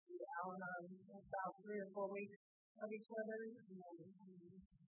about 3 or 4 weeks of each other.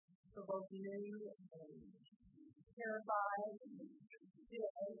 We're both new and terrified.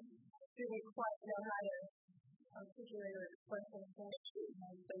 Didn't quite know how to articulate or express themselves. So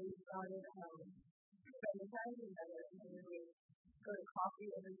we started spending time together. We would go to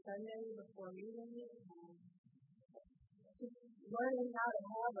coffee every Sunday before meetings. Just learning how to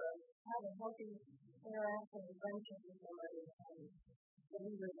have a healthy interaction and friendship with somebody. So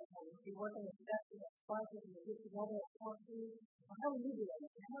we would be working with steps and sponsors and get together at coffee. How are you doing?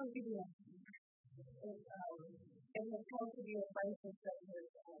 How are you doing? It has come to be a friendship that has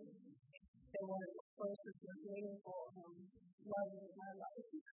been one of the closest and meaningful loves of my life.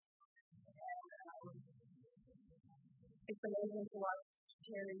 And it's amazing to watch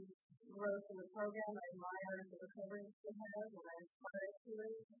Terry's growth in the program. I admire the recovery she has, and I aspire to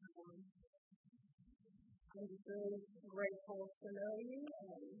it. I'm just really grateful to know you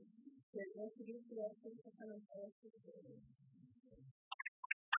and to introduce you to some of the things.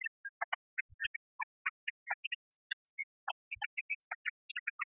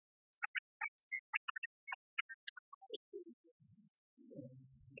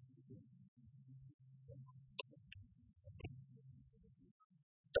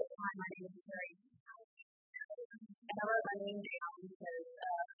 My name is Terry. And I wrote my name down because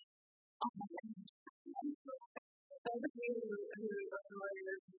those of you who are familiar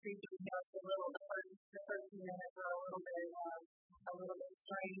with the preaching notes the first few minutes are a little bit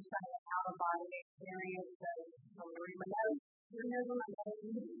strange, kind of out of body experience of reading my notes. Who knows what my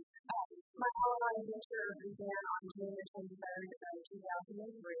name is? My whole adventure began on June the 23rd of 2003.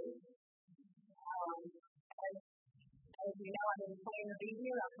 As you know, I've been planning to be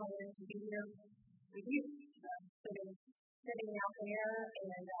here. I'm planning to be here with you. Sitting out there,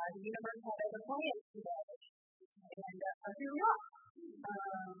 and the universe had other plans today. And here we are.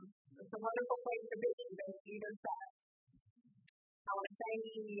 It's a wonderful place to be, both either side. I want to thank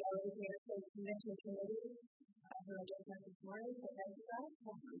the Louisiana State Convention Committee who are just this morning, so thank you guys.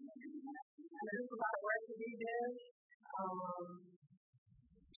 There's a lot of work to do this.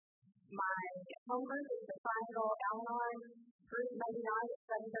 My home group is the Triangle Al-Anon group, Monday night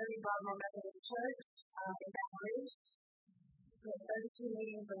at 7:30, Broadmoor Methodist Church in Baton Rouge. We have 32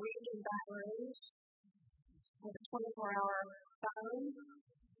 meetings a week in Baton Rouge with a 24-hour phone.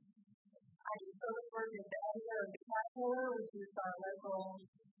 I do social work as the editor of the Caterpillar, which is our local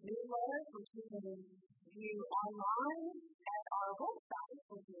newsletter, which you can view online at our website,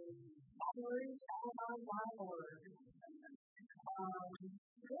 which is batonrougealabama.org.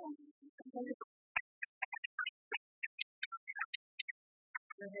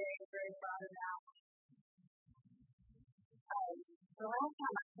 We're very, very proud of that. The last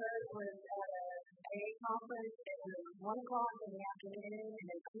time I heard was at a conference. It was 1 o'clock in the afternoon in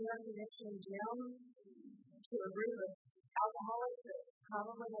a air-conditioned gym to a group of alcoholics that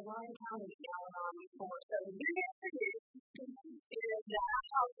probably have Lyon County Al-Anon before. So you're introduced. And I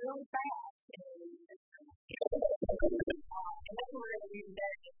talked really fast. And that's what we're going to do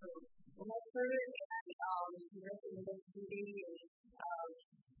today. We'll go through it and listen to this CD and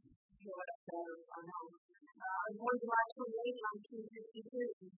hear what it says on home. I'm born July 28th,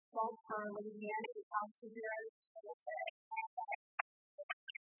 1962, Falkburg, Louisiana, South Superior.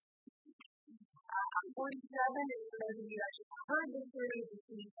 I'm 47, and for those of you that have heard this series, you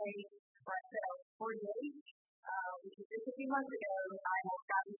see page myself, 48, which is just a few months ago, I have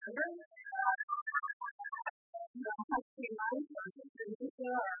gotten younger. A few months, or just a week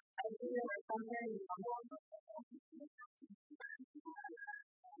or a year or something.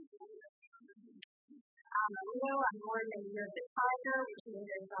 I'm a Leo. I'm born in the year of the tiger, which means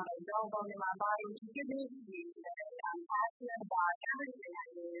there's not a dull bone in my body, which is good news for you today. I'm passionate about everything I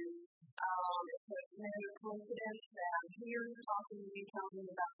do. It's no coincidence that I'm here talking to you, telling you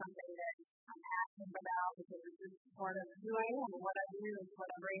about something that I'm passionate about, because this is part of who I am and what I do and what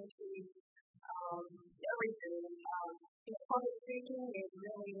I bring to everything. Public speaking is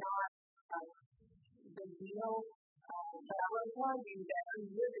really not a big deal, but I will tell you that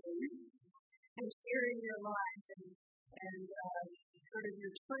living and sharing your life and sort of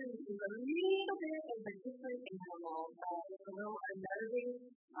your truth is a little bit of a different animal. It's a little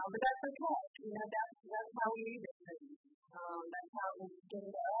unnerving, but that's okay. That's how we do this. That's how we get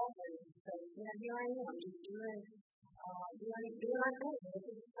it up. And so, here I am, just doing our thing. This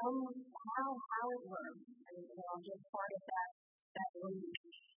is somehow how it works. And I'm just part of that lead.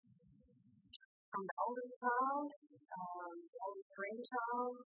 I'm the oldest child, the oldest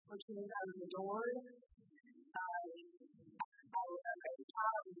grandchild, which means I was adored. I was a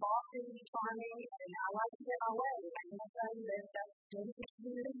child of Boston, charming, and I like to get my way. I can tell you that that's just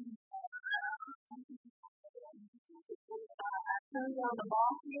turned down the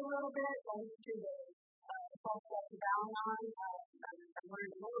bossy a little bit, thanks to the folks at the Al-Anon. I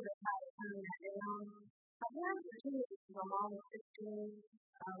learned a little bit how to turn that down. I've had the two from almost 16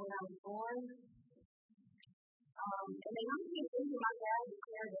 when I was born. And then I'm thinking my dad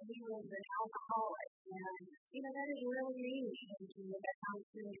declared that he was an alcoholic. And, that is really mean to me. That comes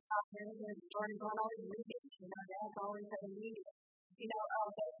to me top and started going all these meetings. Dad's always had a meeting.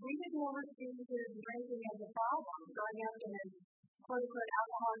 But we didn't ever see his drinking as a problem. Going out and quote unquote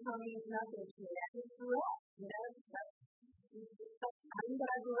alcoholism means nothing to me. That just grew up. But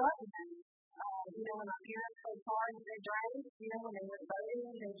I grew up in. When my parents played cards, they drank. When they went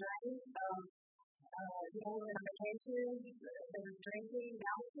boating, they drank. When on vacation, they were drinking.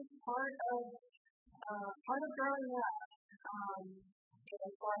 That was just part of growing up. And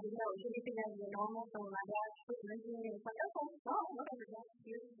as far as anything that was normal. So when my dad quit drinking, it was like, okay, well, whatever, that's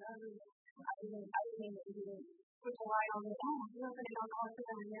good. I didn't even put a light on it. Oh, nothing alcoholic.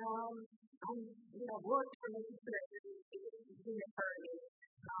 I'm worked for this experience. It didn't hurt me.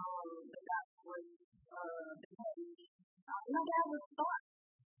 But that was the case. My dad was fun.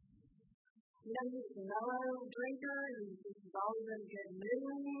 He was a mellow drinker. He was always in a good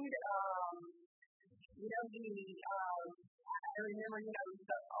mood. I remember,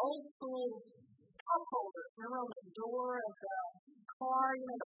 the old school cup holders. Remember on the door of the car,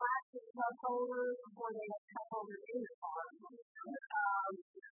 the plastic cup holders before they had cup holders in the car.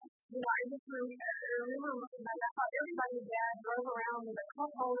 I just remember I thought everybody's dad drove around with a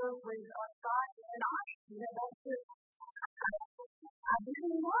cup holder with a scotch and ice. That's just, I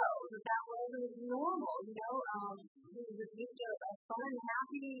didn't know that wasn't normal. He was just a fun,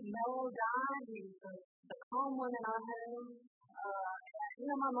 happy, mellow guy. He was the calm one in our home.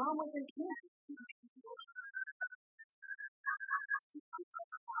 My mom was in Kent.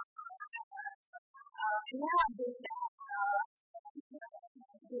 And now I did that.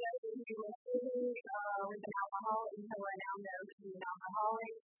 He was living with an alcoholic until I now know he was an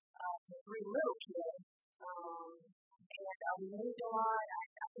alcoholic. Three little kids. And we moved a lot.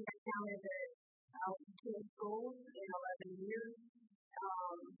 I think I counted that I was in 2 schools in 11 years.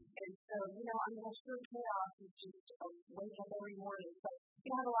 And so, I'm sure chaos is just wake up every morning. So I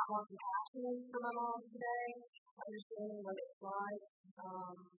have a lot more compassion for my mom today, understanding what it's like,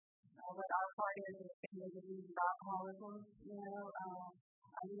 what our part is in the family disease of alcoholism.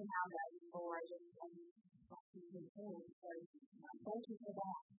 I didn't have that before. I just didn't think. So thank you for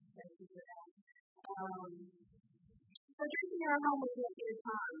that. Thank you for that. So drinking in our home was a good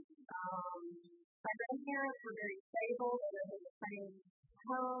time. My grandparents were very stable. They lived in the same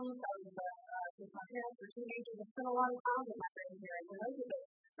homes. Since my parents were teenagers, I spent a lot of time with my grandparents.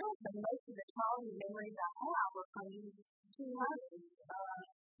 And most of the childhood memories I have were from these two homes.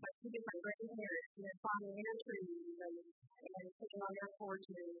 My two different grandparents, climbing their trees and sitting on their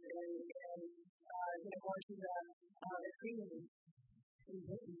porches and going to the green.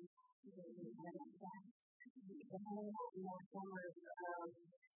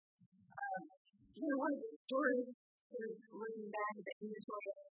 One of the stories is looking back at the inventory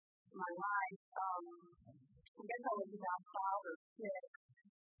of my life. I guess I was about 5 or 6,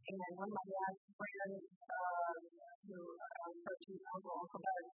 and one of my dad's friends, who approached his uncle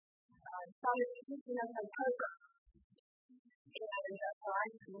Bud, started teaching us how to poker. And so I,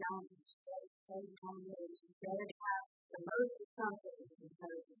 told me it was better to have the most of something than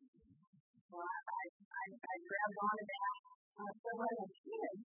poker. So I grabbed onto that. So when I was a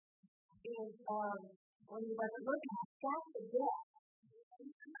kid, is when you wasn't looking, I got the deck.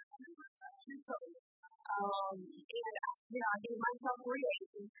 And I gave myself 3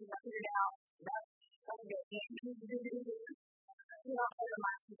 aces because I figured out that some of the games to do. For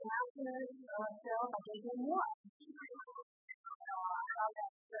my compassionate self, I gave him 1.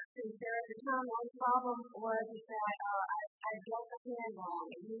 There at the time, one problem was that I built the hand wrong,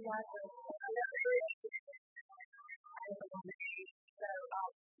 and he got the other 3 aces. I was on the 8. So,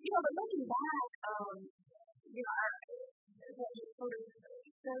 but looking back, it just sort of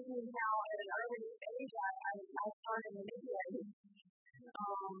shows me how at an early stage I started manipulating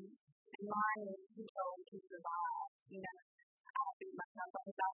mind and control to survive. I beat myself up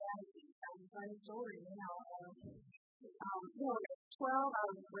about that. It's a funny story, at 12, I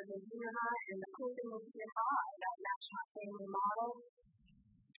was in junior high, and the cool thing was to get high. That matched my family model.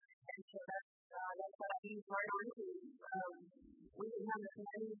 And so that's what I used right on to. We didn't have the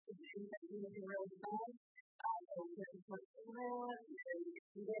money to do anything really fun. So we didn't put the rent, and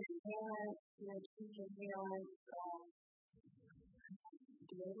we didn't have, teaching parents,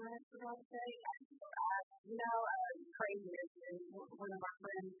 deodorant, for God's sake. Craziness. And one of our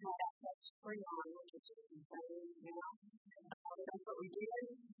friends had that touch spray on, which is just insane, But we did.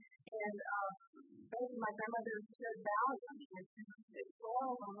 And both of my grandmothers said Valium. It's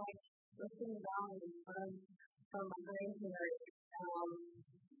well, I'm like, listening to Valium from my grandparents.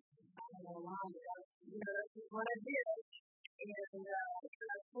 I don't know why, but this is what I did. And when I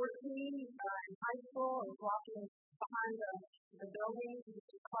was 14, in high school, I was walking behind the building to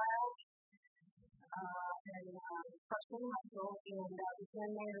the class, and freshman high school, and the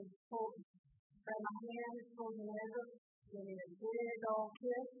man pulled my hand, pulled me over, gave me a big old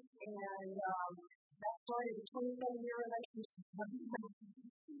kiss, and that started a 27-year relationship.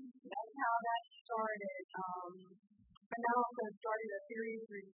 That's how that started. And that also started a series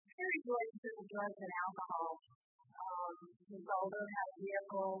relationship with drugs and alcohol. His older had a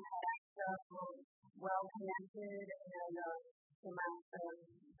vehicle, had access, was well connected, and when I was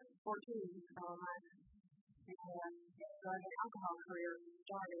 14, and drug and alcohol career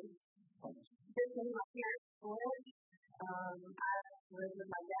started. This is my parents split. I lived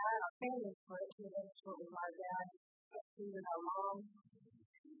with my dad. Our family split. He lived with my dad. He was our mom.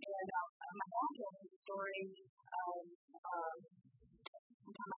 And my mom told me the story of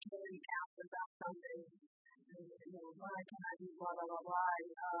my community asked about something. Why can I do blah, blah, blah, blah.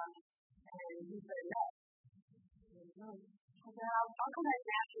 And he said, no. I said, I'll come back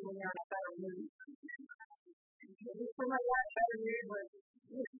and ask you when you're in a better mood. When I got in a better mood was,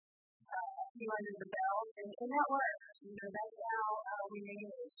 he under the belt, and that works. That's how we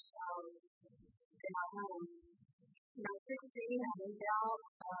manage in our home. When I was 16, I moved out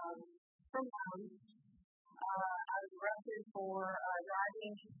from home. I was arrested for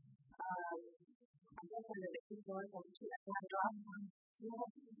driving, I guess under the influence of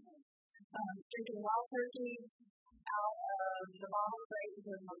drinking wild turkey out of the bottle crate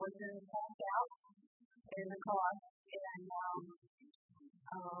because my boyfriend was passed out in the car.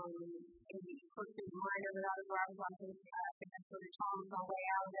 And of course, being minor without a driver's license, I think I sort of charmed my way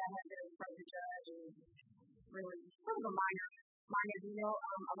out of that. I had to approach the judge, and really sort of a minor deal.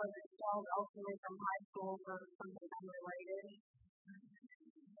 I was expelled ultimately from high school for something unrelated.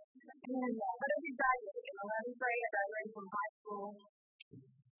 And but it was exciting. In 11th grade, I graduated from high school.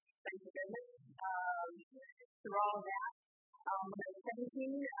 Thank goodness. Through all of that. When I was 17,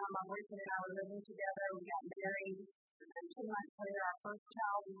 my boyfriend and I were living together. We got married. And 2 months later, our first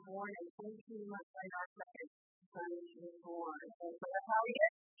child was born, and 22 months later, our second son was born. And so that's how we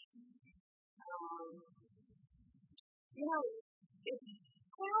did it. It's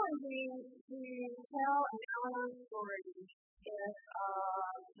challenging to tell an hour story if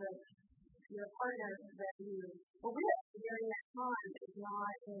your partner that you were with during that time is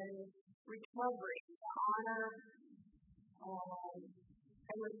not in recovery, to honor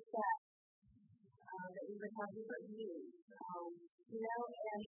and respect that you would have different views.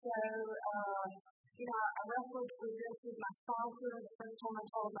 And so, I wrestled with this with my sponsor the first time I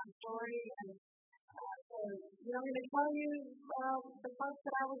told my story, and so, I'm going to tell you the folks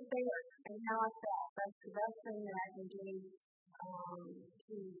that I was there and how I felt. That's the best thing that I can do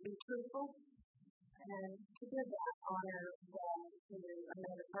to be truthful and to give that honor to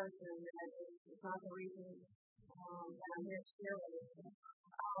another person. And it's not the reason that I'm here to share with you.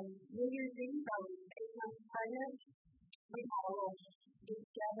 New Year's Eve, I was 8 months pregnant. We had a little get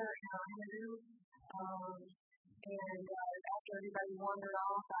together in our home. And after everybody wandered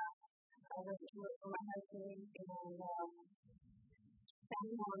off, I went to look for my husband and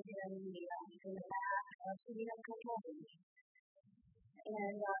found him in the back shooting up cocaine.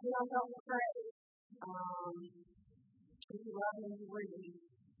 And I felt afraid. If you love him, you breathe.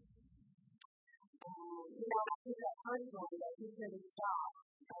 I took that personally that he couldn't stop.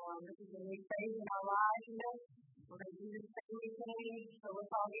 This is a new phase in our lives, We're going to do this family thing, so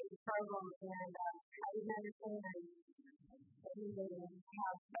let's all get the program. And I didn't understand that he didn't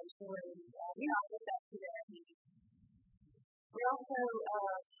have such stories. I'll get that today. We also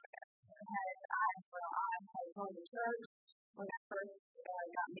I had gone to church when I first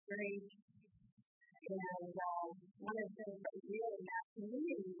got married. And one of the things that we did in that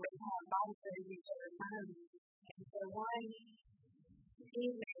community was have Bible studies each other's homes. And so one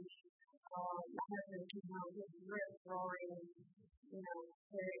evening, my husband came home with his wrist roaring,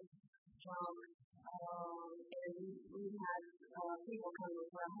 very drunk. And we had people come to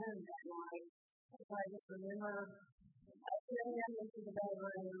our home that night. And so I just remember sitting him into the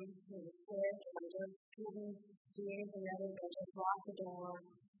bedroom, he was sick, and I just couldn't do anything other than just lock the door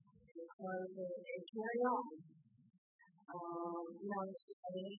and close it and carry on. It's just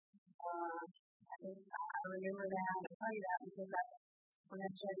funny. I remember that, I tell you that because that's when I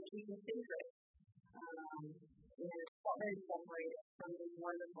tried to keep a secret. and felt very separated from these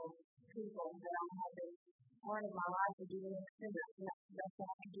wonderful people that I had this part of my life to do independent. That's what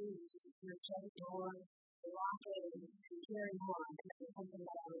I do, is just shut the door, lock it, and carry on. And that's something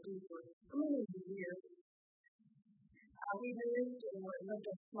that I would do for many years. We moved and lived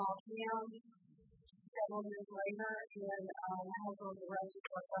in a small town. Several years later, and my husband was arrested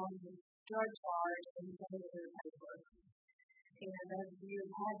for felony drug charge and he came to the paper. And as you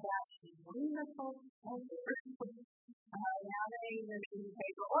had that wonderful pleasure, nowadays in the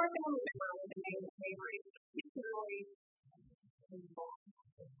paper, or a family member with the name of the paper, it's really simple.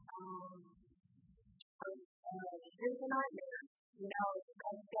 It's a nightmare.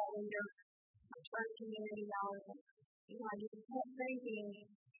 That's that when you're a church community, I just kept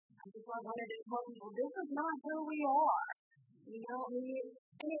thinking, I wanted to tell people, this is not who we are. And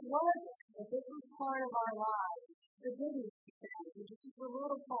it wasn't, but this was part of our lives. The goodness of that, just a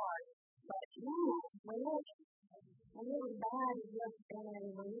little part. But when it was bad, it was bad.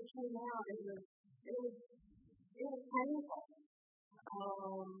 When it came out, it was painful.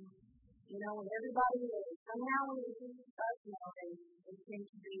 When everybody was somehow it was just us, it seemed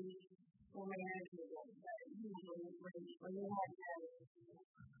to be more manageable. But when you had that,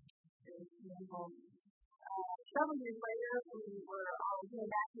 it was painful. Several years later, we came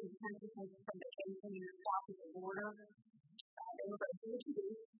back to the country from vacation. We were south of the border. They were both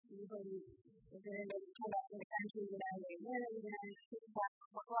introduced. Usually, if they're going to come back to the country, they win, and then blah,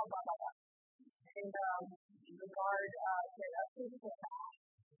 blah, blah, blah, blah. And the guard said, please go back.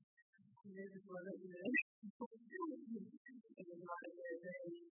 And this wasn't good. It was not a good thing.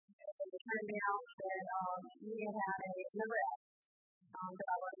 And it turned out that we had an arrest that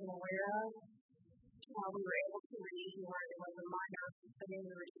I wasn't aware of. We were able to read, it was a minor, but then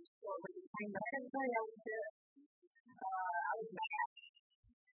we were just slowly detained. But I didn't say I was good. I was mad.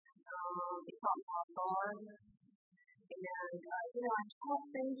 It caught me off guard. And, I kept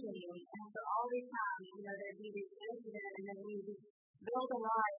thinking, after all these times, there'd be this incident, and then we would build a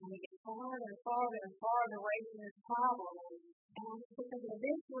life, and we get farther and farther and farther away from this problem. And I was thinking,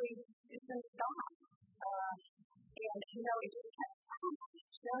 eventually, it's going to stop. And, it just kept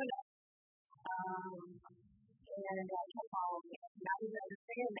showing up. And I kept following it. And I didn't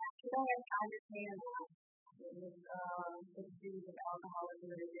understand that. Today, I understand that. It was the disease of alcoholism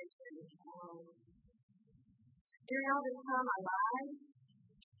and addiction. During all this time, I lied.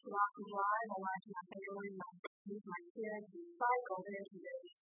 Lots of lies. I lied to my family, my kids, and cycled into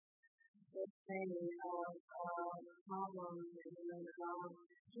this thing of problems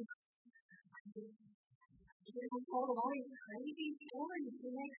and I told all these crazy stories to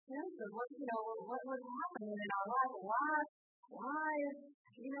make sense of what was happening in our life. Why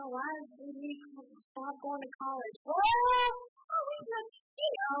did we stop going to college? We just,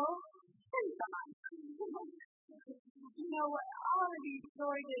 all of these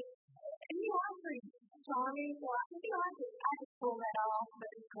stories, and you actually saw me, so I could pull that off,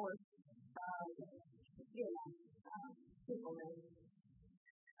 but of course, people know.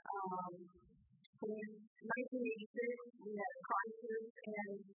 In 1986, we had a crisis,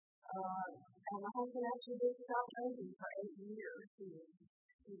 and my husband actually did stop drinking for 8 years. He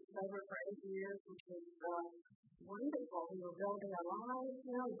was sober for 8 years, which was wonderful. We were building our lives, we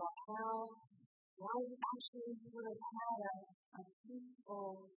bought a house. Life actually sort of had a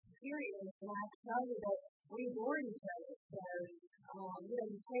peaceful period, and I tell you that we adored each other. So,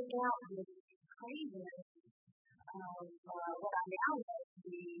 you take out this craziness of what I now know to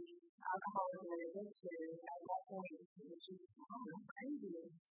be alcoholism and addiction at that point, which is crazy.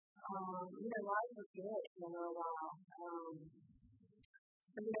 Life was good for a while.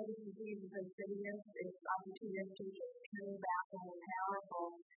 This disease is insidious, it's opportunistic, it's coming back and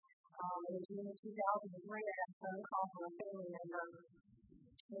powerful. In June of 2003, I got a phone call from a family member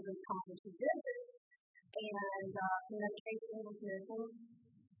who was calling to visit. And medication was missing.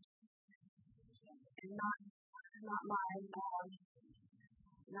 And not mine.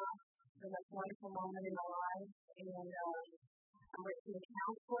 Not the most wonderful moment in my life. And I went to a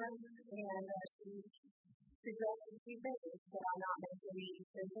counselor, and she suggested 2 things: that I not make any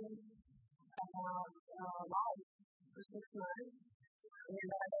decisions about life for 6 months, and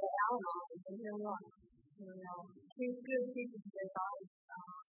that I go to Al-Anon and hear one. 2 good pieces of advice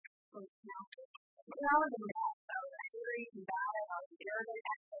from the counselor. And I was a mess. I was angry and bad. I was arrogant.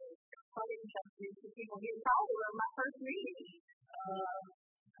 I didn't trust these people. He probably were my first meeting.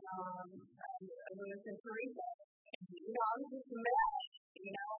 Lewis and Teresa. I was just a mess.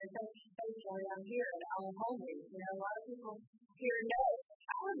 And thankfully I'm here and I'm holy. A lot of people here know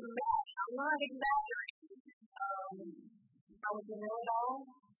I was a mess. I'm not exaggerating. I was a know-it-all.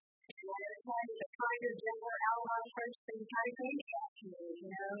 And I tried to kinder, gentler ally person than kind of handicapped me,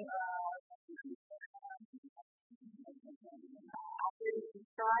 I didn't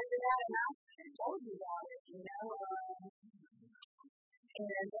subscribe to that, and I told you about it,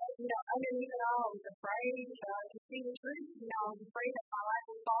 And, underneath it all, I was afraid to see the truth. I was afraid that my life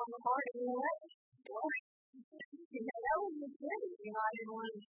was falling apart anyway. Well, that was just it. I didn't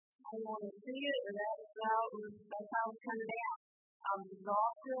want to see it, or that's how I was coming down. I was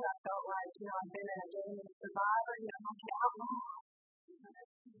exhausted. I felt like, I've been in a game of survivor.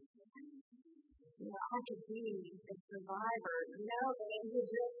 I could be a survivor, and it would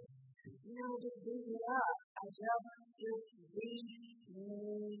just beat me up. I just beat me up.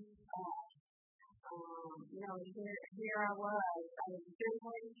 Here I was. I was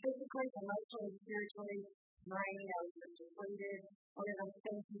physically, emotionally, spiritually drained. I was depleted. One of those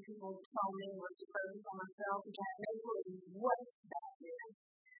things that people told me was to focus on myself, which I had no clue what that meant.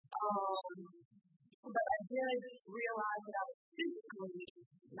 But I did realize that I was physically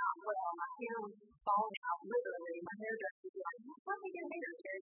not well. My hair was falling out, literally. My hairdresser was like, "Let me get hair,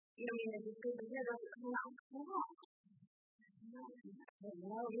 Terry." It's just because the hair doesn't come out. Come on. My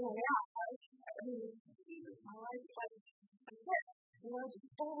life was like just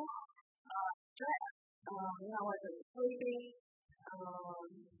full of stress. I wasn't sleeping. I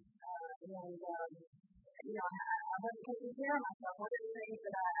wasn't taking care of myself. One of the things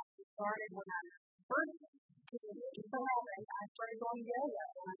that I started when I first came to Florida, I started going yoga,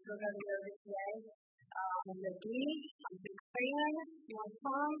 and I still go to yoga today. And the beach, I'm a big fan. You want to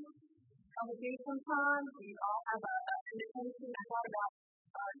come? Come with me sometime. We all have an invitation. I thought about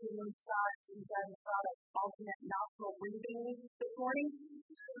doing shots. You guys thought of alternate nostril breathing this morning.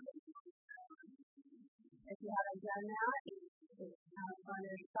 If you haven't done that, it's kind of fun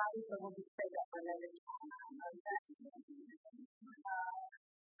and exciting, so we'll just say that for another time.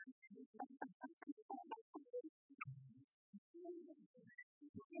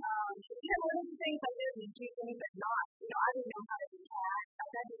 One of the things I did was do things that I didn't know how to detach.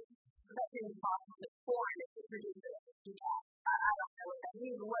 That didn't possible before I could produce a detach. I don't know what that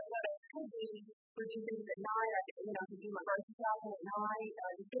means, but what it could be for do things at night. I could do my grocery shopping at night.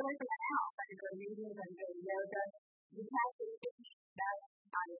 Just get away from the house. I could go to meetings, I could go to yoga. Detach is that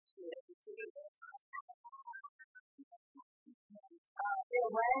kind of shit. Get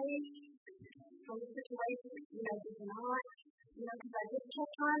away from the situation, just not, because I just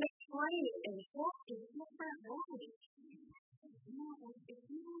kept trying to explain it in just a different way. If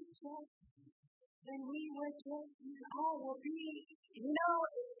you would just, then we would just, will be,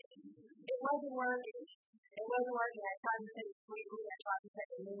 it wasn't working. It wasn't working. I tried to say it sweetly. I tried to say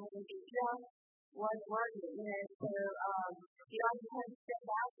it meanly. It just wasn't working. So, I just had to step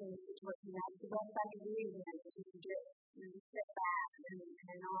back from the situation. That's the best I could do then, is just step back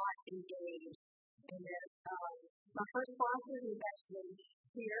and not engage. And then, my first sponsor was actually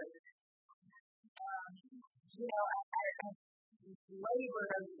here. I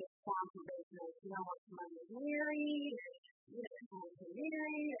labored over this sponsor business. I want somebody married,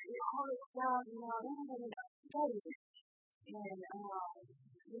 all this stuff, studying. And,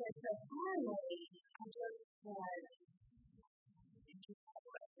 so finally, I just said,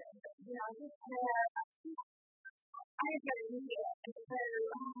 I had got a meeting, and so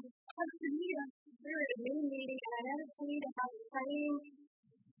we were at a Zoom meeting, and I noticed we need to have the same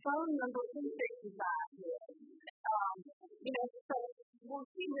phone number 365 here. So we'll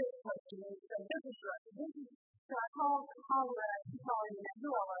see this question. So this is right. So I called her, calling who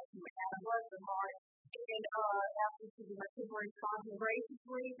I was, and I worked with her, and asked her to do my temporary sponsor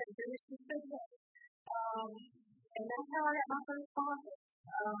graciously and finish the business. And that's how I got my first sponsor.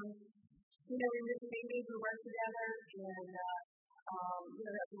 We really made we work together, and that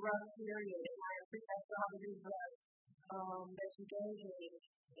was a rough period, and I appreciate all the good work that she gave me.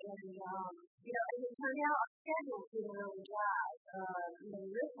 And, as it turned out, our schedules didn't really jive. We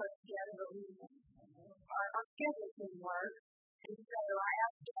really worked together, but our schedules didn't work. And so I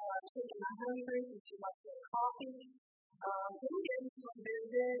asked her to take my honey drink, and she liked to get coffee. So we did some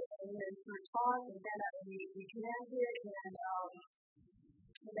visit, and then we talked, and then we connected, and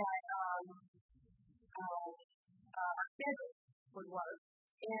that our schedules would work.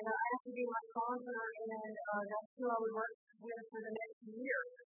 And I asked to be my sponsor, and that's who I would work with for the next year.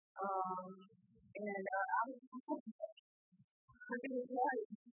 And I was going to tell you,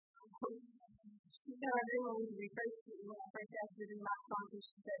 she said I didn't want to be first after doing my sponsor.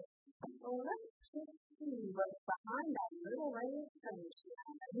 She said, well, let's just see what's behind that little ray of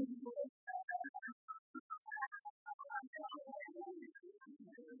sunshine.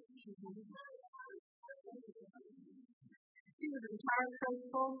 She was a retired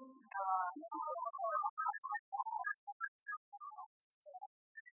principal.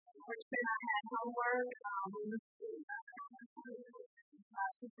 which meant I had homework.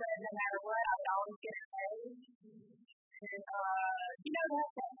 She said no matter what, I would always get an A. And,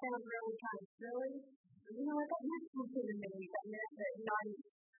 that sounds really kind of silly. But you know what? That meant something to me. That meant that,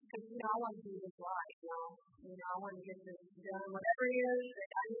 because, I want to do this right, I want to get this done. Whatever it is that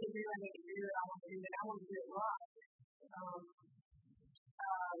I need to do, I need to do it. I want to do it. I want to do it right.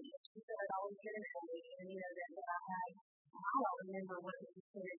 She said I'd always get an A. And, that I had, I don't remember what the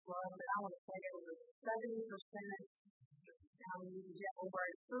percentage was, but I want to say it was 70%. You get over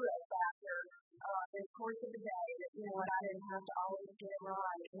it through it after the course of the day that, I didn't have to always get it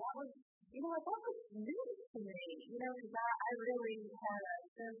right. And that was, that was new to me, because I really had a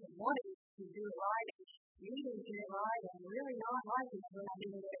sense of wanting to do it right and needing to get it right and really not liking it when I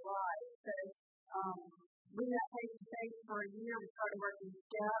didn't get it right. So, we met face to face for a year. We started working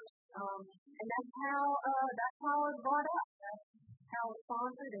steps, and that's how I was brought up. That's how I was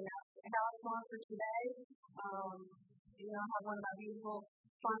sponsored, and that's how I'm sponsored today. I have one of my beautiful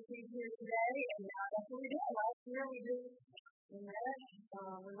sponsors here today, and that's what we did. Last year we just met,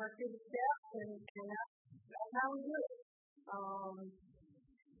 we worked through the steps, and that's how we do it.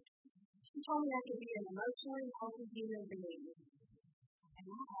 She told me I could be an emotionally healthy human being, and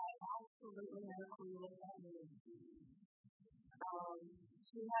I had absolutely no clue what that means.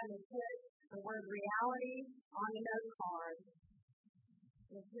 She had me put the word reality on a note card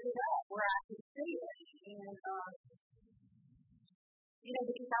and put it up where I could see it, and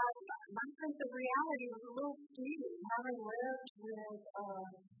because my sense of reality was a little skewed. Having lived with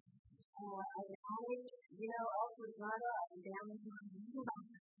an addict, up was not up and down was not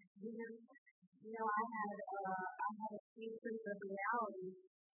down. I had a skewed sense of reality.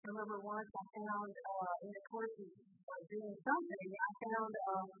 I remember once I found, in the course of doing something, I found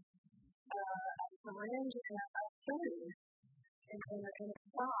a syringe and a spoon in a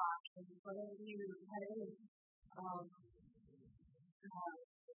sock. And for those of you who had any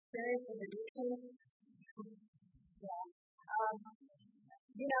experience with addiction. Yeah. And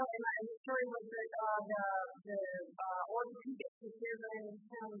the story was that the orthopedic surgeon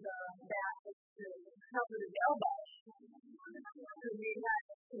found that to cover the elbow. So we had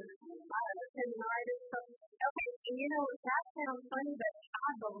tendinitis. Okay, and that sounds funny, but I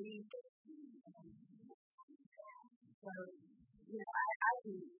believed it. So, I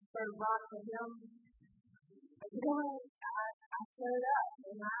can throw rocks at him. I showed up,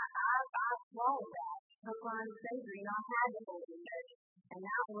 and I swallowed that. Hook, line, and sinker, I had to believe it. And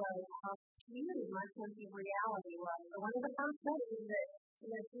that was how huge my sense of reality was. So one of the first things that, she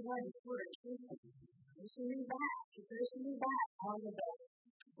had to sort of teach me. And she knew that. She pushed me back on the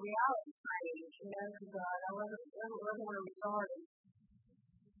reality training, because I wasn't where we started.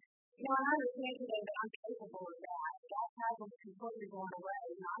 I understand today that I'm capable of that. That hasn't completely gone away.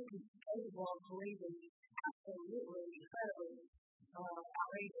 I'm capable of believing absolutely incredibly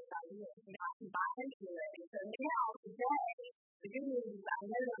outrageous ideas. I can buy into it. And so now, today, the good news is I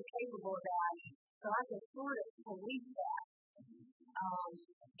know I'm capable of that, so I can sort of believe that.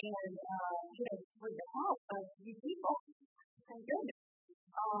 With the help of you people, thank goodness.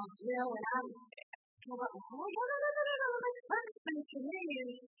 When I'm like, no, that's perfect to me.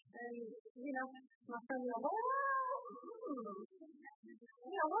 And my friend will go,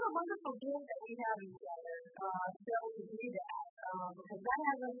 what a wonderful gift that we have each other to be able to do that. Because that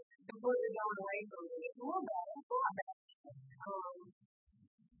hasn't completely gone away from me. It's more bad. It's not bad.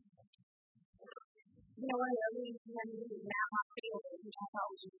 One of the things you have to do is now my feelings, which I thought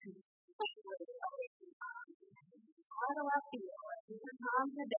was just completely away from time. How do I feel? At different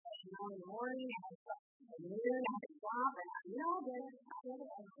times of the day, in the morning, at noon, at the job, and I get it.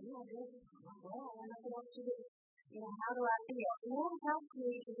 Well, I know what to do. How do I feel? It helps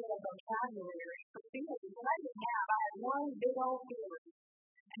me to get a vocabulary for feelings. And I didn't have. I had one big old feeling,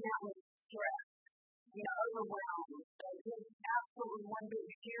 and that was stress. Overwhelmed. So just absolutely one big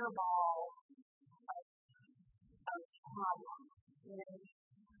hairball of problem. And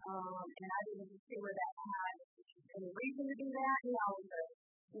I didn't see where that had any reason to do that.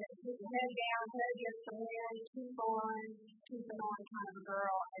 Keep your head down, head against the wind, keep on kind of a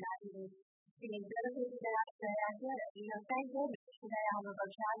girl. And I didn't see any benefit to that. But I get it. Thank goodness today I have a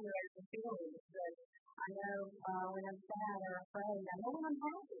vocabulary for feelings. But I know when I'm sad or afraid. I know when I'm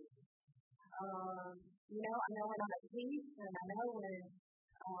happy. I know when I'm at peace, and I know when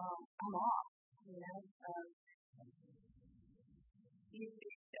I'm off. You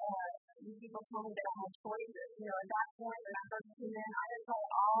people told me that I had choices. At that point when I first came in, I just thought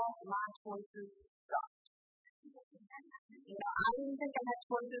all my choices sucked. I didn't think I had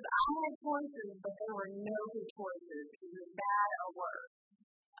choices. I had choices, but there were no good choices. It was bad or worse.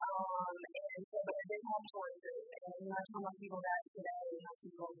 have choices. And I tell my people that today,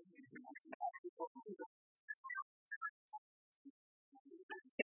 people,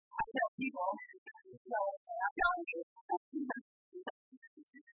 I tell people, so I'm telling you,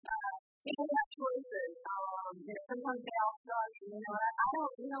 people have choices. Sometimes they all start, I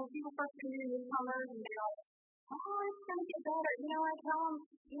don't, people first come in newcomers and they go, oh, it's going to get better. I tell them,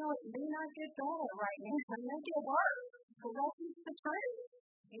 it may not get better right now. It may get worse. Because that's just the truth.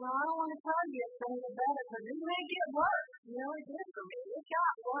 I don't want to tell you it's going to get better, because it may get worse. It did for me. It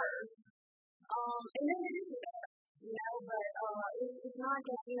got worse. And then it is better. But it's not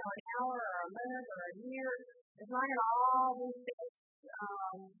just, an hour or a month or a year. It's not going to all be fixed.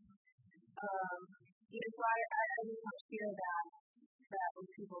 So I just want to share that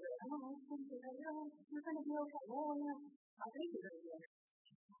with people that, you're going to be okay. Well, I think you're going to be okay.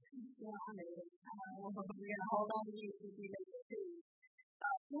 I mean, we're going to hold on to you because we make it too.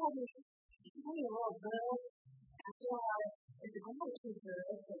 Tell me a little bit. I feel like it's a goal to good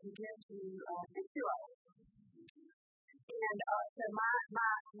that we get to 6-year-olds. And so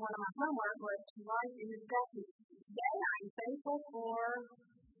one of my homework was to write in this section, today I'm thankful for,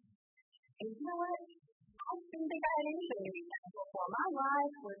 and you know what? I didn't think I had anything to be thankful for. My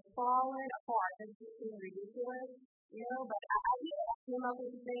life was falling apart. This is ridiculous, but I came up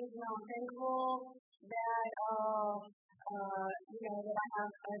with things, I'm thankful that, that I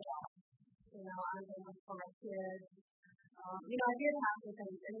have a job. I'm thankful for my kids. I did have some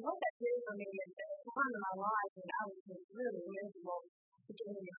things, and what that did for me is at a time in my life when I was just really miserable, to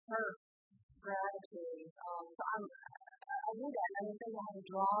give me hurt gratitude. I did that, and I think I had to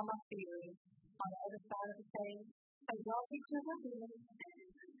draw my feelings on the other side of the page, and draw pictures of me.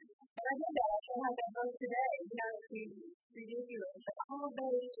 And I did that. I feel like I wrote today. It's ridiculous. But all of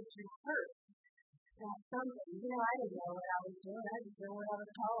those just hurt. That's something. I didn't know what I was doing. I just did what I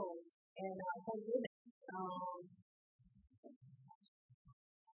was told. And thank goodness.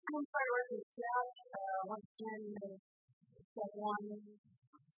 I'm trying to work with Jeff. Once again, step one,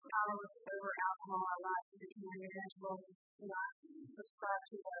 power over alcohol. I like to become an individual. I subscribe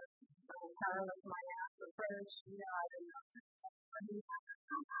to the power of my approach. I don't know.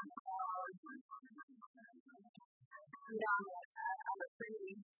 I'm a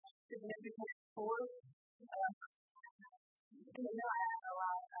pretty significant force. I have a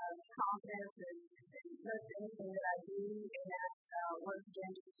lot of confidence in most anything that I do, and that once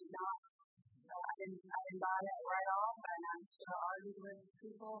again, just not. I didn't buy that right off, and I'm still arguing with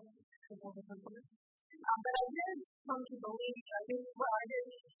people. But I did come to believe, I did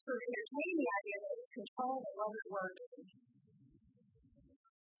sort of entertain the idea that control wasn't working.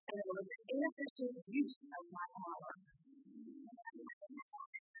 And it was an inefficient use of my power.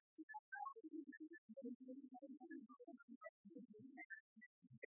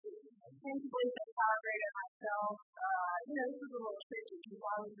 Thankfully, I tolerated myself. This was a little tricky because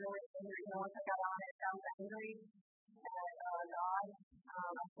I was really angry. Once I got on it, I was angry at God.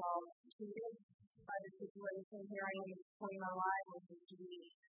 I felt cheated by the situation here I am in my life, which is to be,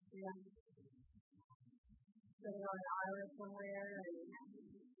 sitting on an island somewhere and,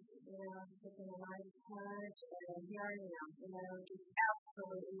 taking a nice lunch, and here I am, just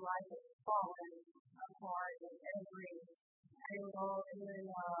absolutely life is falling apart in every angle, and then,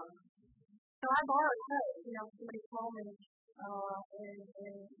 so I borrowed clothes. Somebody told me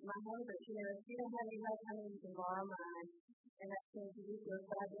in my home that, if you don't have any money, honey, you can borrow mine. And that seems ridiculous,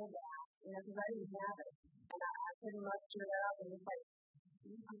 but I did that, because I didn't have it. And I couldn't muster it up, and it's like,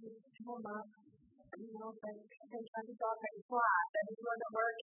 I just come up, but I just thought I could fly. That just wasn't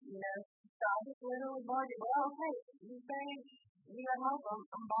working, So I just literally borrowed it. Well, okay, you say you got help,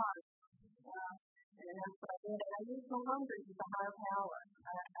 I'm borrowed. And that's what I did. And I used my hunger as a higher power.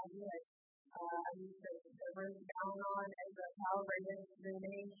 I did. I used the room down on as a power rated through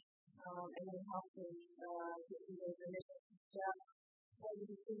me, and it helped me get through those initial steps. And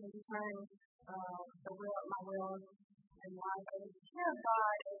you see me turn my will and life over to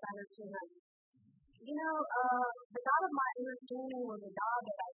God as I understood Him. The God of my understanding was a God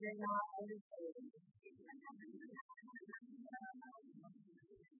that I did not understand.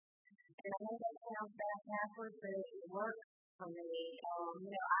 And I know that sounds backwards, but it worked for me.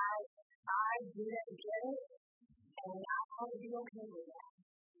 I didn't get it, and I had to be okay with that.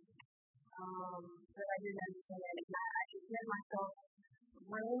 But I didn't understand it, and I just let myself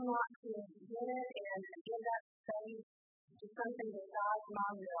really want to get it and give that space to something that God's my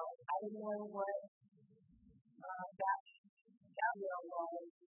will. I didn't know what that will was,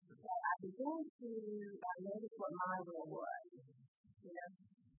 but I began to notice what my will was.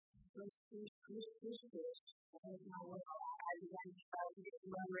 Push. That was my will. I began to try to get to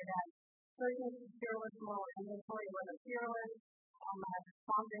where we're at. So certain fearless moral inventory was a fearless. My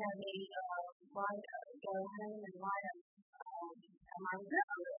sponsor had me go home and write my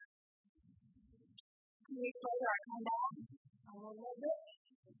regret list. 2 weeks later, I come back a little bit.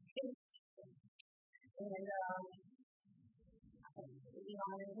 And,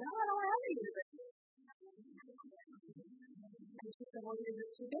 I don't have any regret list. And she said, well,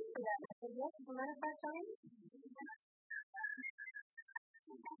 you're too big for that. And I said, yes, as a matter of fact, I am.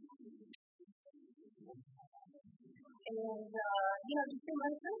 And, just be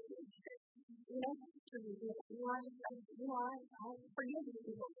myself. I forgive these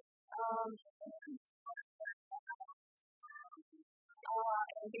people.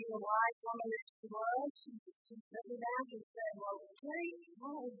 And being a wise woman that she was, she took me back and said, well, Carrie,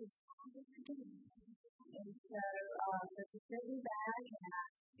 why is this doing? And so she sent me back, and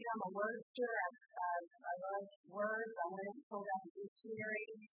I'm a wordster. I love words. I went and pulled out the dictionary.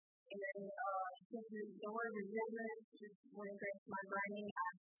 And then the word resentment just went straight to my brain.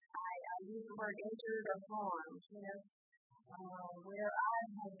 I use the word injured or harmed, where I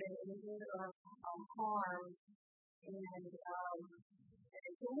have been injured or harmed. And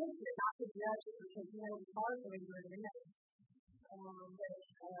to look at not to judge it because, it's hard for me to admit that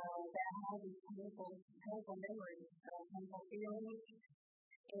I have these painful memories, painful feelings.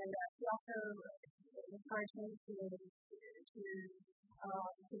 And she also encouraged me to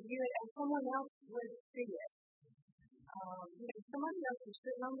view it as someone else would see it. Somebody else is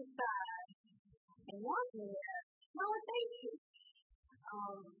sitting on the side and watching it. Well, thank you.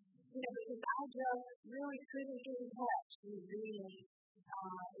 Because I just really couldn't get in touch with being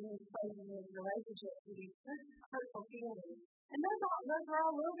in this place in this relationship with these hurtful feelings. And those are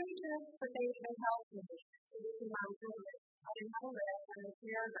all real reasons, but they've helped me to get to my resentment. I didn't know that. I didn't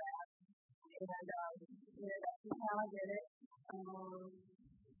share that. And, that's how I did it.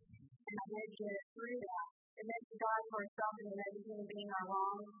 And I did get it through that. And then to God for herself and that human being are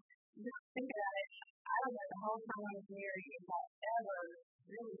wrong. Just think about it. I don't know the whole time I was married if I ever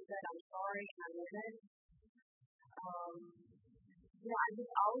really said I'm sorry and I meant it. I just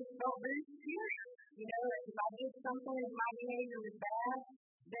always felt very superior. If I did something, if my behavior was bad,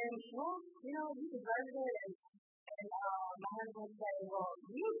 then, you deserved it. And my husband would say, well,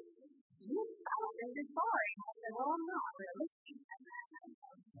 you sound really sorry. I said, well, I'm not really.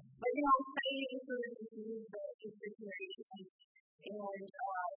 But, saying so that you can use the situation and,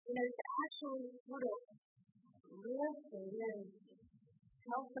 to actually sort of lift and then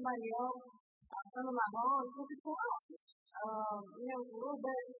help somebody else. Some of my moms look at that. It's a little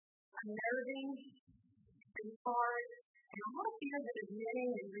bit unnerving and hard. And I want to fear that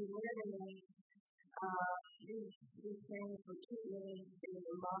admitting and reliving these things will keep me in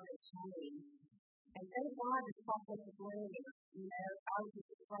the love and shame. And thank God this process is learning. I was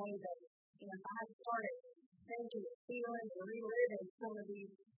just afraid that, if I started thinking and feeling and reliving some of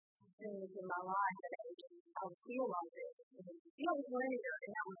these things in my life, that I would feel like it. It was later,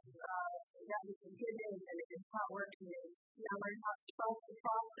 and that was some good news, and it's not working. I learned how to trust the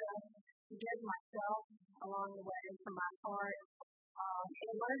process, forgive myself along the way from my part,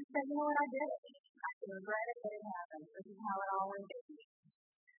 and learn to say, what, I did it. I can regret it, but it happened. This is how it always is.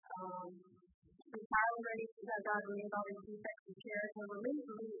 I'm finally ready to let God remove all these defects and character. Remove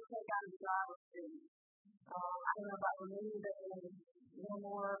to take out his job of food. I don't know about remove, but no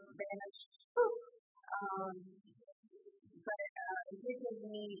more banish. But it gives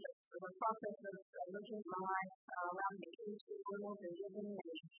me the process of looking at my life, allowing the keys to world and giving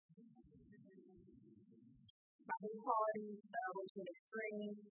me my good qualities, which is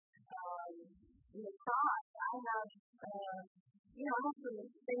extreme. Pride. I have some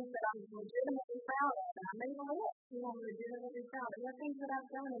things that I'm legitimately proud of, and I made a list. I'm legitimately proud of. There are things that I've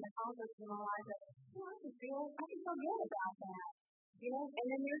done and accomplished in my life that I can feel good about that. And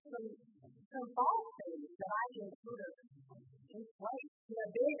then there's some false things that I can sort of inflate,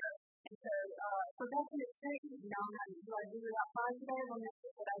 bigger. And so that's an exchange. Do I do it outside today? Well, no,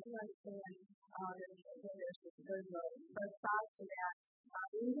 but I do understand there's both sides to that.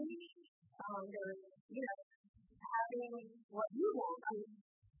 There's, having what you want.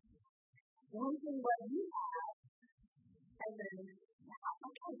 Wanting what you have, and then,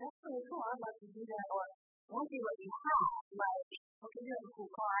 okay, that's really cool. I'd like to do that. Or wanting what you have, like, okay, you have a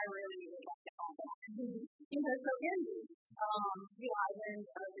cool car. I really would like to have that. So envy. I learned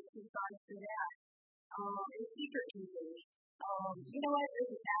the two sides to that. And secret keeping. What? This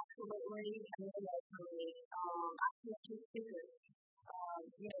is absolutely a no-no for me. I can't keep secrets.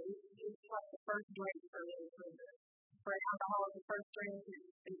 It's like the first drink for me. For an alcoholic, the first drink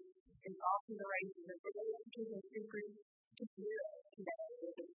is off to the races. If we're going to keep a secret, to do it today.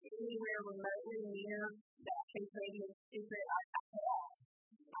 If it's anywhere anywhere remotely near that case radio secret, I call.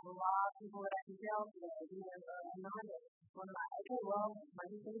 I have a lot of people that I can tell today, Ananda, one of my, okay, well, my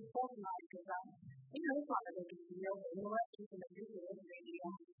husband is close tonight because it's not a big deal, but you know what, she's going to do this radio.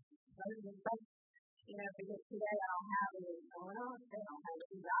 Because today I don't have any going on. I don't have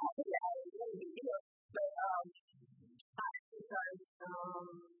any. I don't think that is a really big deal. But I exercise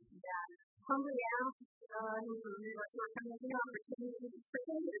that humbly ask who's a really short term opportunity to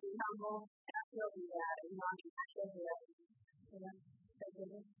be humble. And I feel that, I feel that.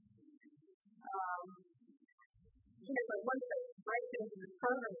 But one of the great things in the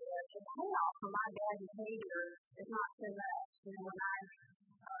program is the payoff for my bad behavior is not so much. When I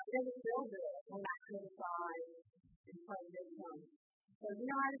it doesn't feel good when I criticize and play victim. So,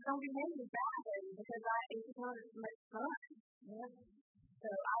 I just don't behave as badly because it's just not as much fun. Yeah. So,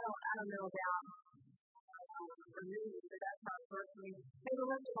 I don't know about for me, but that's how personally. Maybe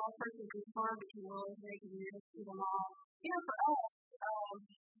let's do all persons in barbecue rules, making you see them all. For us,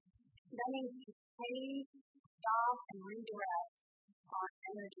 that means to save, stop, and redirect our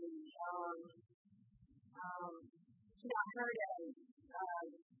energy. I heard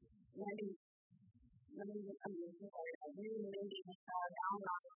Wendy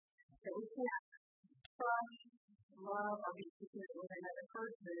downline that we can't trust, love, or be intimate with another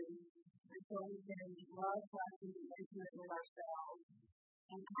person until we can love, trust, and be intimate with ourselves.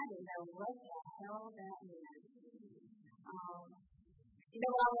 And I didn't know what the hell that meant.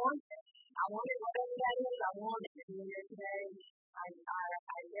 I wanted. I wanted whatever that is. I wanted it. Today,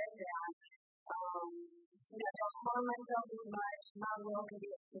 I get that. Don't harm myself as much. My will can be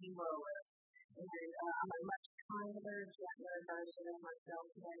a steamroller. And I'm a much kinder, gentler version of myself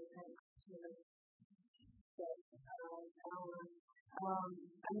today. Thanks to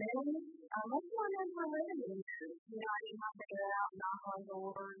amends. Most of my men are living in this. I need to figure out, knock on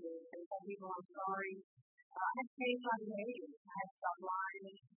doors, and tell people I'm sorry. I have changed my behavior. I have stopped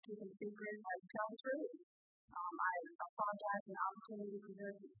lying, keeping secrets. I tell the truth. I apologize for the opportunity to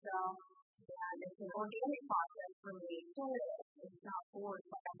present itself. And it's an organic process for me. It's not forced.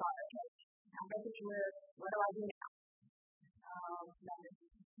 Like I thought, okay, I'm ready to live. What do I do now?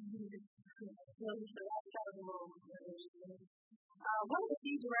 One of the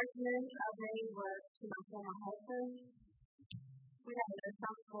few directions I made was to my former husband. We had an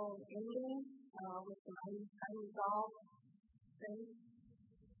uncomfortable ending with some unresolved things.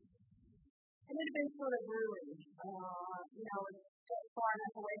 And it had been sort of brewing. Just far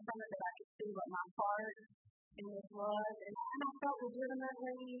enough away from it that I could see what my part in this was. And I felt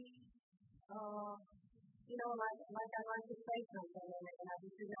legitimately, like I'd like to say something. And I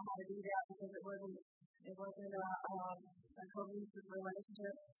just didn't know how to do that because it wasn't a cohesive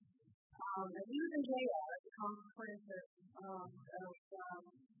relationship. And he was in jail as a consequence of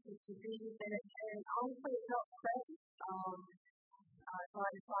his disease. And honestly, it felt safe. So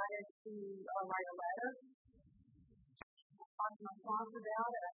I decided to write a letter. I talked to my sponsor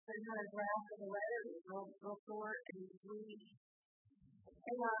about it. I sent her a draft of the letter. It was real short and sweet.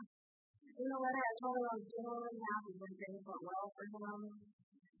 And in the letter, I told him I was genuinely happy when things went well for him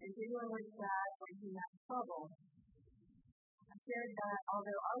and genuinely sad when he had trouble. I shared that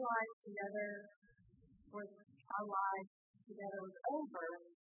although our lives together was over,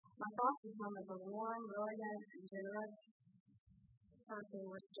 my thoughts of him as a warm, brilliant, and generous person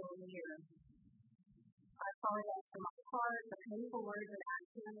were still here. I apologize for my part, the painful words and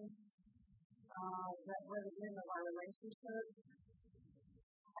actions that were the end of our relationship.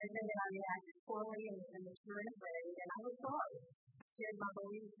 I think that I reacted poorly and immature and afraid, and I was sorry. I shared my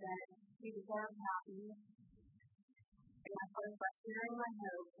belief that he deserved happiness. And I closed by sharing my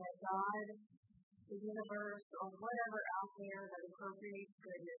hope that God, the universe, or whatever out there that appropriates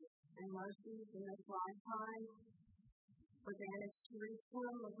goodness and mercy in this lifetime would manage to reach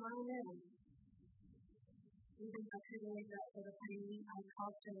him with my name. Even if I couldn't make up for the pain I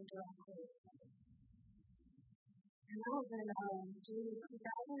caused him directly. And that was in June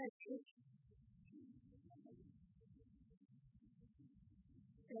 2008.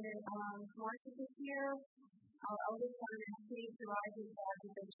 And in March of this year, our oldest son received the rising as a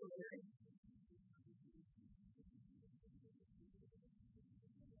obituary.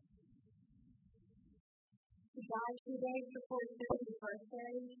 He died 2 days before his 50th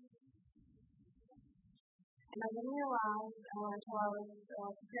birthday. And I didn't realize until I was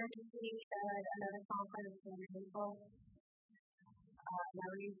preparing to speak at another conference in April. And I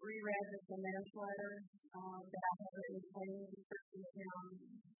reread the Seminar's letter that I had written explaining the description of him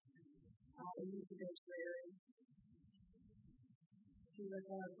in his obituary. He was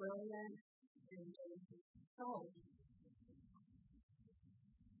a brilliant and soul.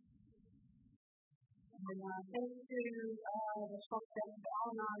 And thanks to the folks that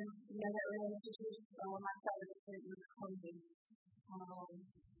Al-Anon, that relationship on my side of the street was closing.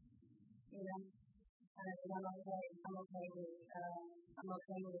 And I'm okay. I'm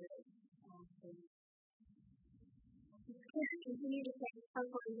okay with it. Continue to take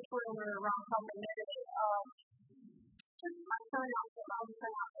comfort in prayer around something negative. Just my son also out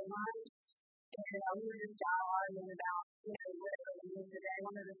the lunch, and we were just arguing about, whatever we did today.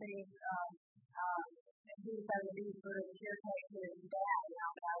 One of the things he decided to do for the caretaker his dad,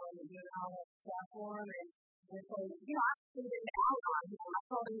 that I wasn't doing all that stuff for him, and so, I didn't out on him. I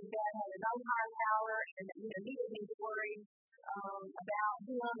told him his dad had his own higher power, and he didn't need to worry about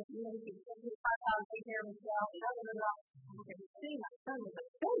him, he could take care of himself, I could see my son was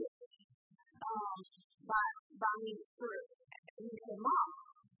offended by me through. And he said, Mom,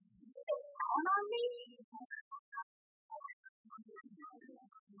 you don't count on me?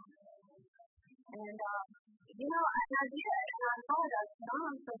 And, I did, and I apologized, Mom,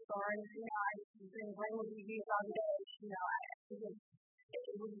 I'm so sorry, I've been blaming you all day,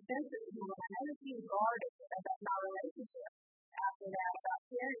 it was offensive to me, and I noticed he guarded about my relationship after that, about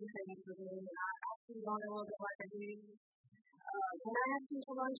sharing things with me, and I actually learned a little bit like I do. When I asked him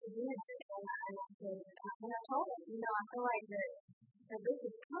to lunch again, and I told him, I feel like that this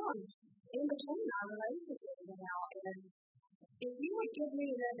has come in between our relationship, and if you would give me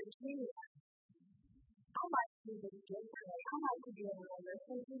another chance, I'd like to do this differently. I'd like to be able to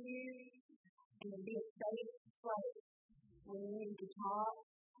listen to you and be a safe place when you need to talk,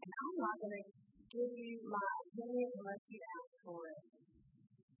 and I'm not going to give you my opinion unless you ask for it.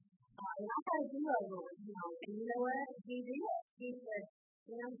 And I got to do over it, and you know what? He did. He said,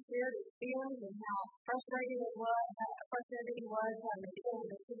 shared his feelings and how frustrated he was having to deal with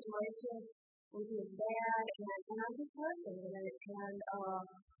the situation with his dad, and I just listened,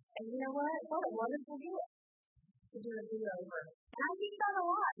 and you know what? What a wonderful gift to do a do-over. And I think that a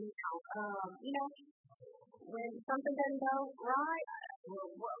lot, when something doesn't go right,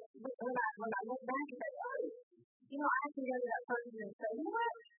 when I look back and say, I can go to that person and say, you know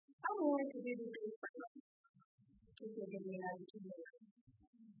what? I'm willing to do this differently. He can give me another chance.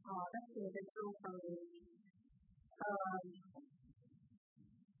 That's been a good tool for me.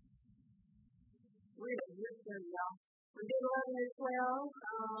 We're going to get there, y'all. We did 11 as well.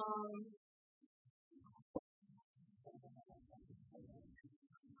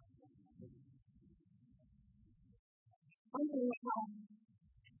 One thing that helps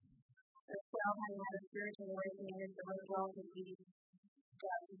as well, having had a spiritual awakening, is the most wealthy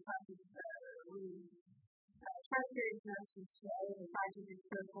treasures and show and practices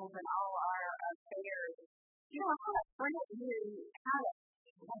circles and all our affairs. I have a friend who had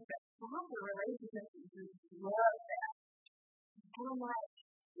a proper relationship and just loved that. And I'm like,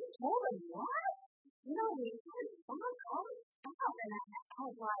 you told him what? We had fun all the stuff. And I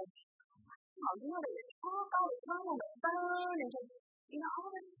was like, they talk all the time on the phone and just, all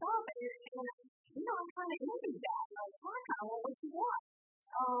this stuff. And I'm trying to envy that. Like, I kind of want what you want.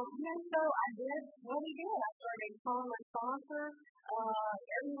 So I did what he did. I started calling my sponsor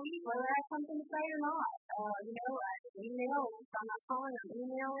every week, whether I had something to say or not. I email, I'm not calling, I'm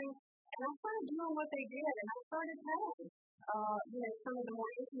emailing, and I started doing what they did, and I started telling, some of the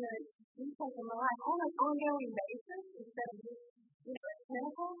more intimate details of my life on an ongoing basis instead of just,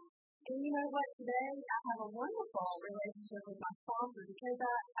 clinical. And you know what? Today I have a wonderful relationship with my sponsor because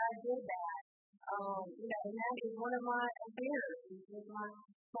I did that. And that is one of my affairs with my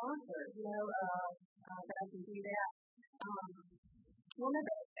sponsor, that I can do that. One of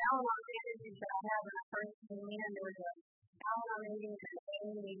the Al-Anon fantasies that I had when I first came in, there was an Al-Anon meeting and an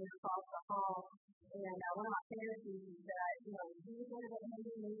AA meeting across the hall. And one of my fantasies is that, he would go to the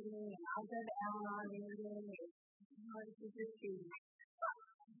AA meeting and I'll go to the Al-Anon meeting and, this is just cute.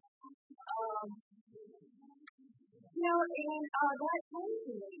 And that came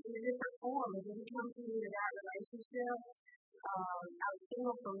to me in a different form. It didn't come to me in that relationship. I was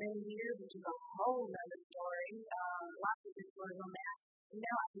single for many years, which is a whole other story. Lots of good stories on that.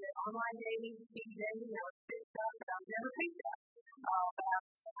 I did online dating, speed dating, I was picked up, but I was never picked up.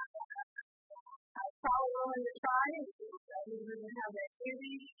 I was probably willing to try it. I didn't have that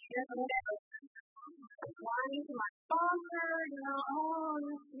activity. Lying to my sponsor,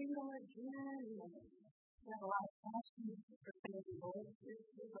 let's do that again. I have a lot of passion for people.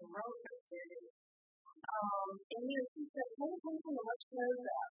 It's a road coaster. And she said, pay attention to what shows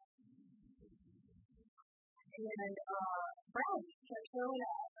up. And Brad kept showing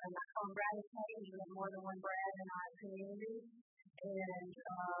up. And I call him Brad and Kate. We have more than one Brad in our community. And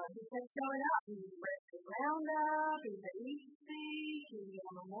he kept showing up. He was at the roundup, he was at East Speech, he was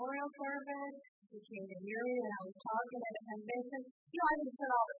at memorial service, he came to hear me, and I was talking at a convention. I didn't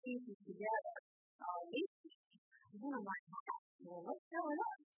put all the pieces together. East Speech. And then I'm like, well, what's going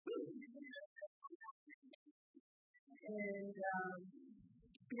on? And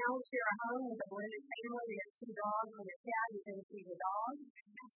now we share a home with a blended family. We have 2 dogs and a cat. You can see the dog.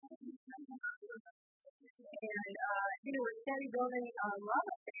 And, we're steady building a love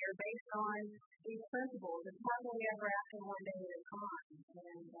affair based on these principles. It's not going to ever happen one day at a time.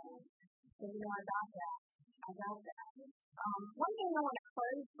 And, so, I got that. One thing I want to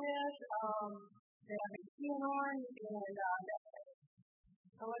close with that I've been seeing on, and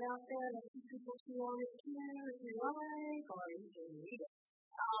throw it out there, and see people see on it too, if you like, or you can read it.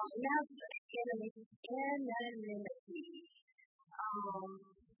 And that's anonymity.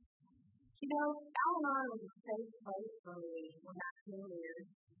 Al-Anon was a safe place for me when I came here.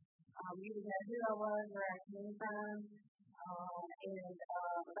 You didn't know who I was, where I came from,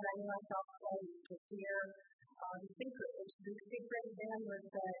 but I knew I felt safe to share the secret. The secret then was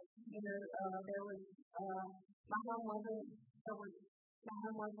that, there was, my home wasn't good.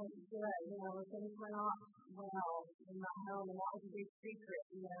 Things went off well in my home, and that was a big secret,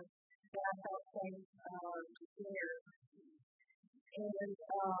 that I felt safe to share. And,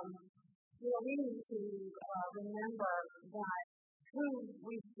 we need to remember that who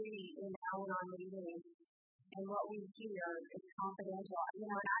we see in Al-Anon meetings and what we hear is confidential.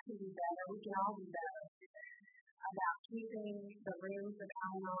 And I can do better. We can all do better about keeping the rooms of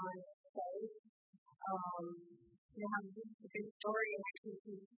Al-Anon safe. Just a big story, and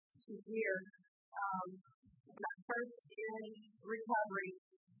actually she's here. My first year in recovery,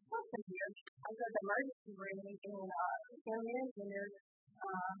 I was at the emergency room, and came in, and there's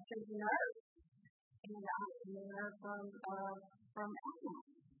a nurse, and a nurse from Al-Anon.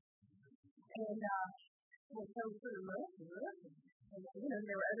 And I told her to look, and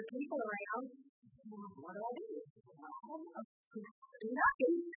there were other people around. What do I do?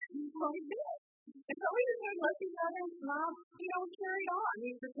 Nothing. What we did. And so we just looked at each other and smiled, carried on.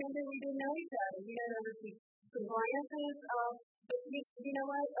 We pretended we didn't know each other. There was some glances but you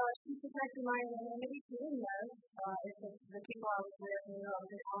know what? She protected my anonymity. She didn't know. The people I was with,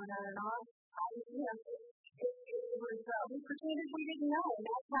 just on and on. We pretended we didn't know, and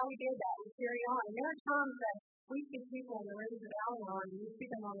that's how we did that. We carry on. And there are times that we see people in the rooms of Al-Anon, and we see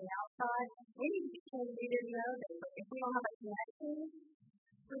them on the outside. We need to pretend we didn't know them. But if we don't have a connection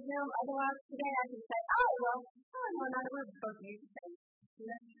with them, otherwise today I can say, we're both used to things.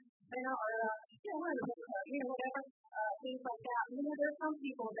 Whatever, things like that. There's some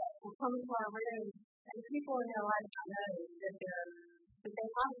people that will come into our room, and the people in their life know that they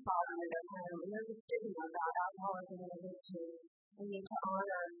have a problem in their home, and there's a stigma about alcoholism and addiction. We need to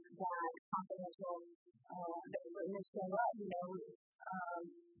honor that confidential, that when they show up, and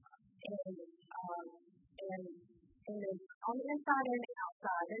on the inside and the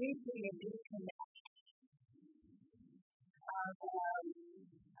outside, there needs to be a deep connection of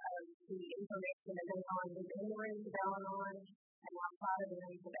the information that goes on within the rooms of Al-Anon and outside of the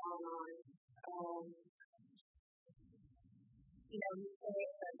rooms of Al-Anon. We say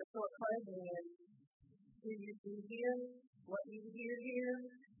that before closing is who you see here, what you hear here,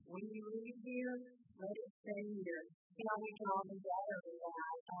 when you leave here, let it stay here. We can all be better with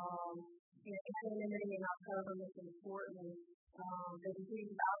that. Anonymity in October is important. The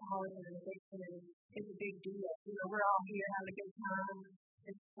disease of alcoholism and addiction is a big deal. We're all here having a good time.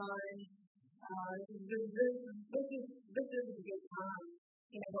 It's fun. This is a good time.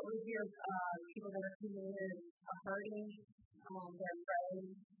 But we hear people that are coming in are hurting, they're afraid,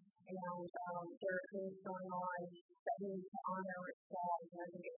 and there are things going on that we need to honor ourselves. And I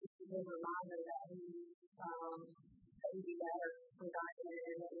think it's just a good reminder that we do better with our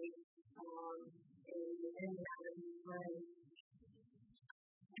identity in these rooms.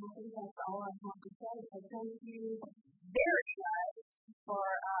 And I think that's all I have to say. So thank you very much for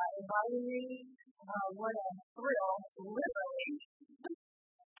inviting me. What a thrill, literally,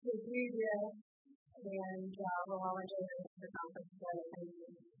 to do this. And we'll all enjoy the conference together. Thank you.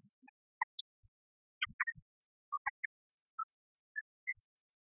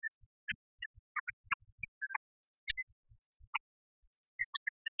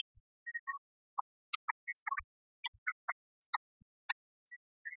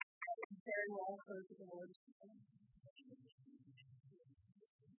 Very well, close the doors.